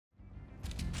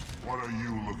What are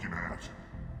you looking at?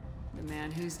 The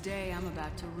man whose day I'm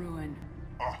about to ruin.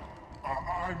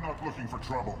 I'm not looking for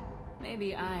trouble.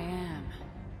 Maybe I am.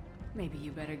 Maybe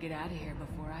you better get out of here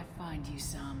before I find you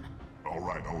some. All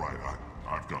right.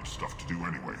 I've got stuff to do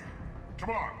anyway.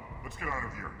 Come on, let's get out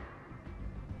of here.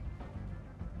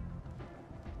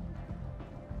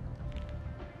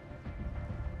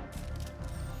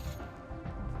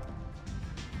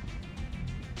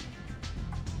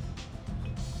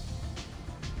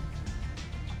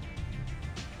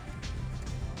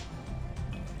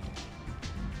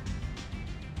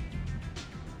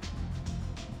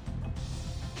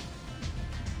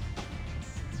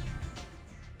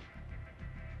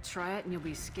 Try it and you'll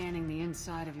be scanning the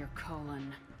inside of your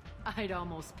colon. I'd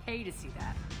almost pay to see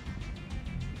that.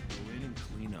 Go in and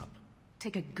clean up.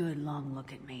 Take a good long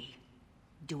look at me.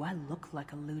 Do I look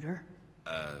like a looter?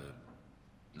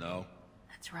 No.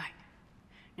 That's right.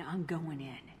 Now I'm going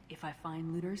in. If I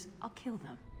find looters, I'll kill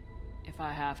them. If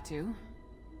I have to.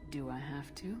 Do I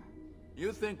have to?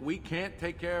 You think we can't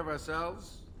take care of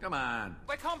ourselves? Come on.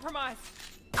 We're compromised.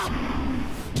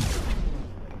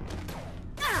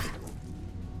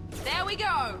 There we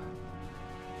go!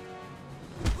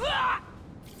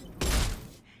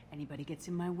 Anybody gets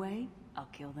in my way, I'll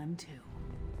kill them too.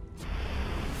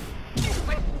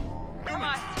 Wait, come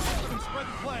on! Let him spread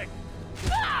the plague!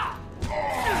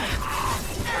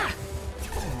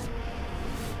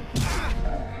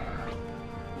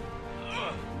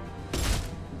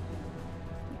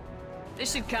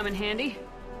 This should come in handy.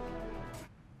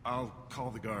 I'll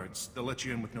call the guards. They'll let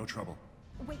you in with no trouble.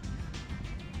 Wait.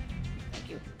 Thank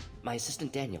you. My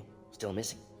assistant Daniel, still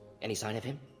missing. Any sign of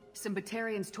him? Some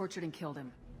Batarians tortured and killed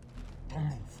him. Don't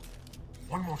move.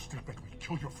 One more step and we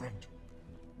kill your friend.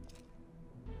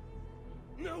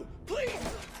 No, please!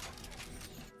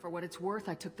 For what it's worth,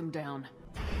 I took them down.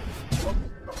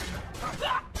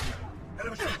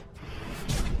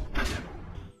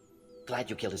 Glad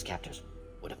you killed his captors.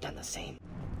 Would have done the same.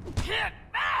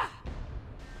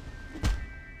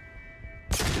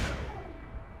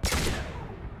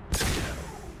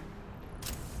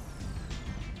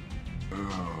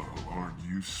 Oh, aren't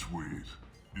you sweet?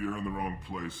 You're in the wrong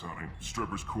place, honey.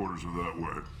 Strippers' quarters are that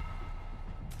way.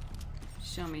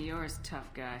 Show me yours,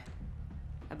 tough guy.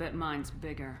 I bet mine's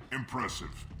bigger. Impressive.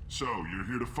 So, you're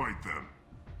here to fight then?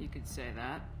 You could say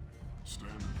that.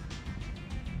 Standard.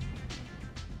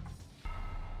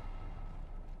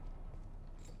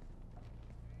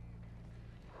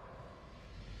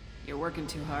 You're working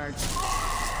too hard.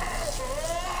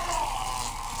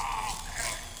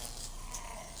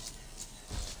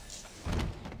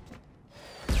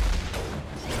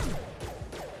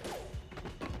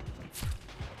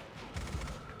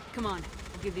 Come on,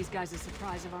 we'll give these guys a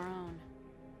surprise of our own.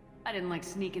 I didn't like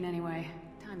sneaking anyway.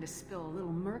 Time to spill a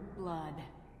little merc blood.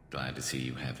 Glad to see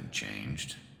you haven't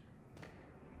changed.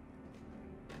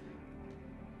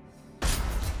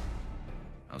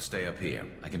 I'll stay up here.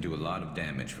 I can do a lot of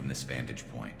damage from this vantage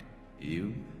point.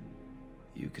 You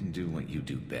can do what you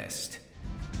do best.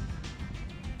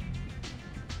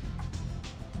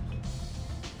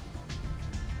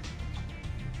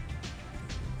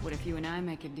 What if you and I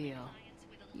make a deal?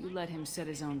 You let him set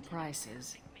his own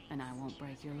prices, and I won't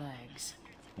break your legs.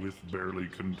 With barely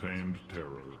contained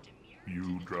terror,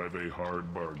 you drive a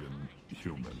hard bargain,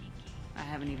 human. I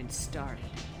haven't even started.